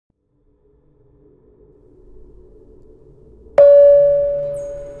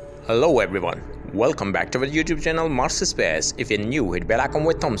Hello everyone, welcome back to our YouTube channel Mars Space. If you're new, hit bell icon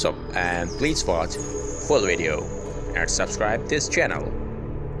with thumbs up and please watch full video and subscribe this channel.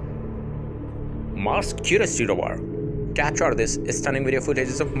 Mars Curiosity Rover captured this stunning video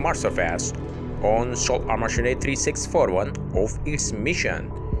footage of Mars surface on Solar Machinery 3641 of its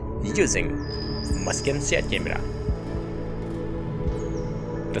mission using Muskin set camera.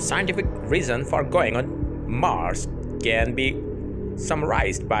 The scientific reason for going on Mars can be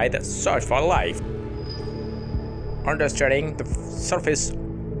summarized by the search for life, understanding the surface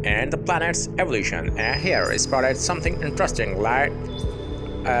and the planet's evolution. And here is spotted something interesting, like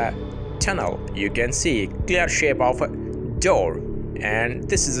a tunnel. You can see clear shape of a door, and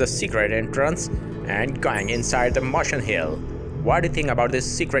this is a secret entrance and going inside the Martian hill. What do you think about this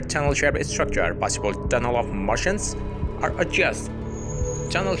secret tunnel shaped structure? Possible tunnel of Martians or just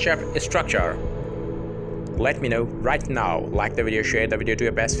tunnel shaped structure? Let me know right now. Like the video, share the video to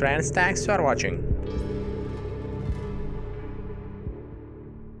your best friends. Thanks for watching.